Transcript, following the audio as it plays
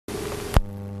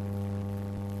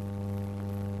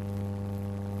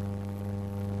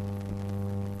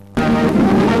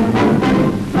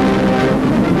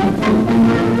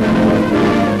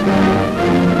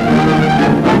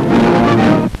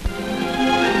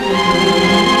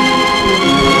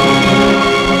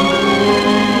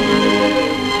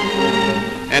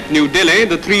At New Delhi,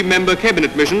 the three-member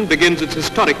cabinet mission begins its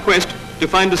historic quest to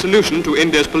find a solution to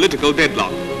India's political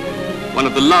deadlock. One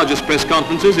of the largest press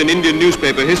conferences in Indian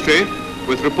newspaper history,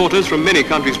 with reporters from many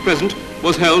countries present,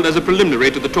 was held as a preliminary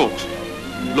to the talks.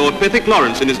 Lord Pethick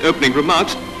Lawrence, in his opening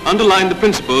remarks, underlined the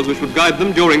principles which would guide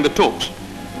them during the talks.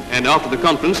 And after the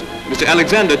conference, Mr.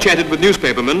 Alexander chatted with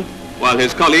newspapermen, while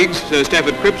his colleagues, Sir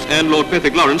Stafford Cripps and Lord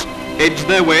Pethick Lawrence, edged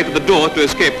their way to the door to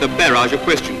escape the barrage of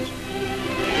questions.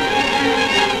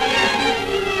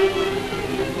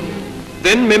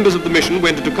 Then members of the mission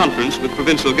went into conference with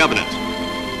provincial governors.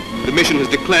 The mission has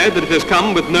declared that it has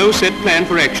come with no set plan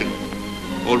for action.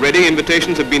 Already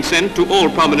invitations have been sent to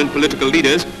all prominent political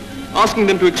leaders, asking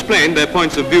them to explain their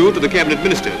points of view to the cabinet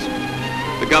ministers.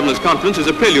 The Governors' Conference is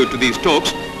a prelude to these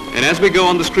talks, and as we go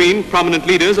on the screen, prominent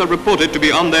leaders are reported to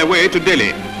be on their way to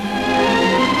Delhi.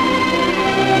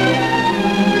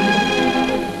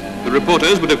 The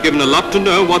reporters would have given a lot to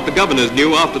know what the governors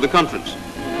knew after the conference.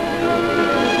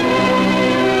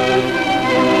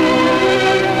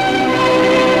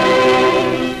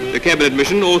 The cabinet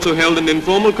mission also held an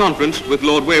informal conference with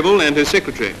Lord Wavell and his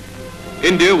secretary.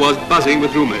 India was buzzing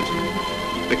with rumours.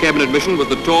 The cabinet mission was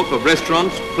the talk of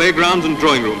restaurants, playgrounds and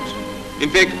drawing rooms. In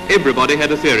fact, everybody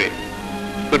had a theory.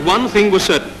 But one thing was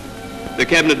certain. The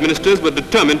cabinet ministers were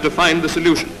determined to find the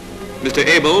solution. Mr.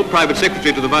 Abell, private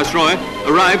secretary to the Viceroy,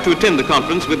 arrived to attend the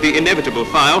conference with the inevitable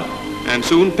file, and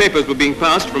soon papers were being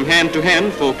passed from hand to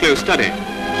hand for close study.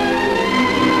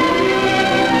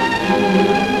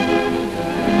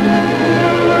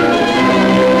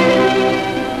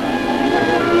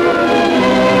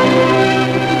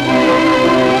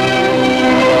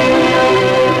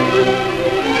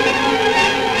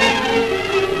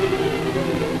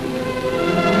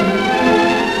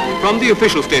 From the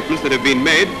official statements that have been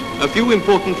made, a few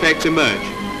important facts emerge.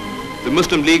 The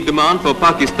Muslim League demand for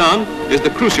Pakistan is the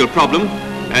crucial problem,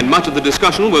 and much of the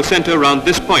discussion will center around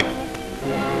this point.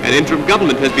 An interim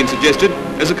government has been suggested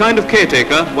as a kind of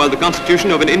caretaker while the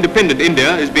constitution of an independent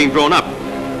India is being drawn up.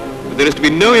 But there is to be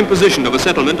no imposition of a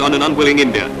settlement on an unwilling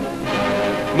India.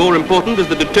 More important is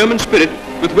the determined spirit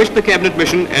with which the cabinet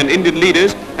mission and Indian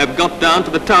leaders have got down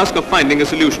to the task of finding a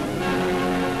solution.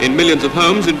 In millions of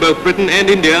homes in both Britain and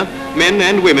India, men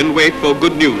and women wait for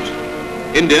good news.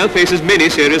 India faces many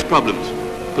serious problems,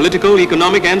 political,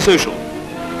 economic and social.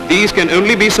 These can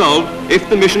only be solved if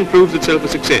the mission proves itself a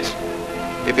success.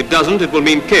 If it doesn't, it will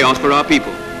mean chaos for our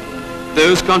people.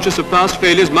 Those conscious of past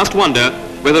failures must wonder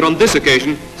whether on this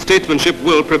occasion statesmanship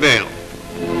will prevail.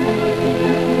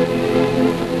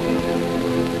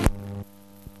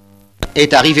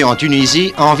 Est arrivé en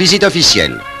Tunisie en visite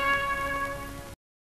officielle.